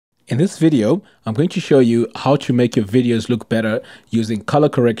In this video, I'm going to show you how to make your videos look better using color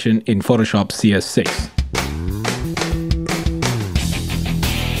correction in Photoshop CS6.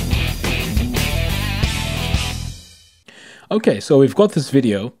 Okay, so we've got this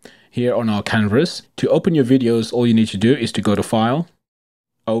video here on our canvas. To open your videos, all you need to do is to go to File,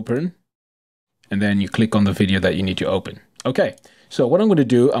 Open, and then you click on the video that you need to open. Okay, so what I'm going to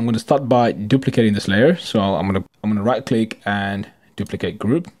do, I'm going to start by duplicating this layer. So I'm going to right click and duplicate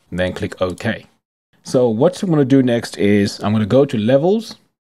group, and then click OK. So what I'm going to do next is I'm going to go to Levels.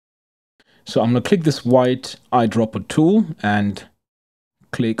 So I'm going to click this white eyedropper tool and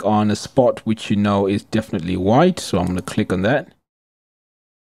click on a spot which you know is definitely white. So I'm going to click on that.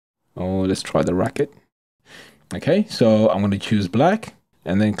 Oh, let's try the racket. Okay, so I'm going to choose black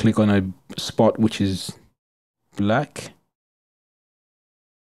and then click on a spot which is black.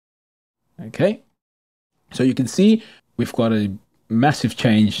 Okay, so you can see we've got a massive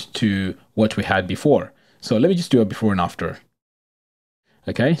change to what we had before. So let me just do a before and after.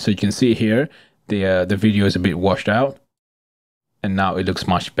 Okay, so you can see here the video is a bit washed out and now it looks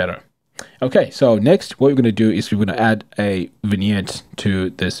much better. Okay, so next what we're going to do is we're going to add a vignette to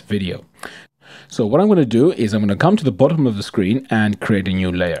this video. So what I'm going to do is I'm going to come to the bottom of the screen and create a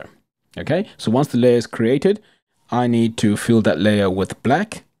new layer. Okay, so once the layer is created, I need to fill that layer with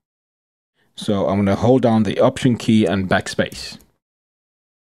black. So I'm going to hold down the Option key and backspace.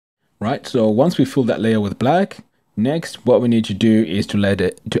 Right, so once we fill that layer with black, next what we need to do is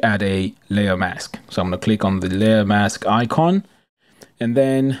to add a layer mask. So I'm going to click on the layer mask icon and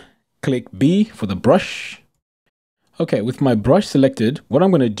then click B for the brush. Okay, with my brush selected, what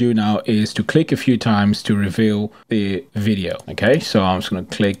I'm going to do now is to click a few times to reveal the video. Okay, so I'm just going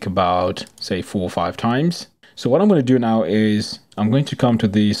to click about, say, 4 or 5 times. So what I'm going to do now is I'm going to come to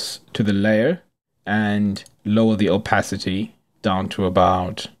the layer and lower the opacity down to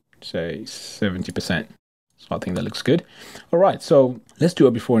about, say, 70%. So I think that looks good. All right, so let's do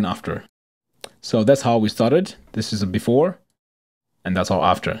a before and after. So that's how we started. This is a before and that's our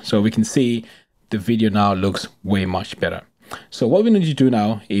after. So we can see the video now looks way much better. So what we need to do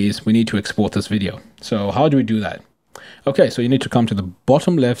now is we need to export this video. So how do we do that? Okay, so you need to come to the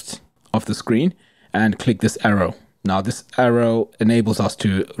bottom left of the screen and click this arrow. Now this arrow enables us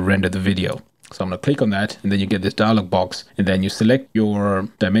to render the video. So I'm going to click on that and then you get this dialog box and then you select your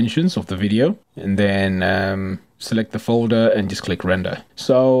dimensions of the video and then select the folder and just click render.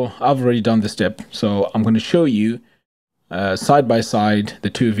 So I've already done this step. So I'm going to show you side by side the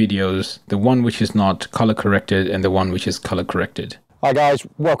two videos, the one which is not color corrected and the one which is color corrected. Hi guys,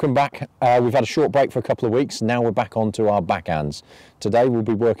 welcome back. We've had a short break for a couple of weeks. Now we're back onto our backhands. Today we'll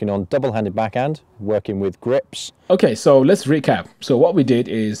be working on double-handed backhand, working with grips. Okay, so let's recap. So what we did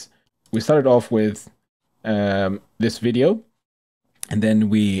is we started off with this video and then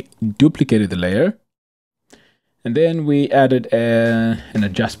we duplicated the layer and then we added an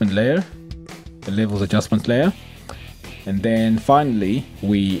adjustment layer, the levels adjustment layer, and then finally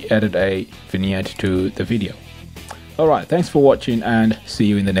we added a vignette to the video. All right, thanks for watching and see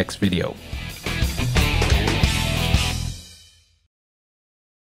you in the next video.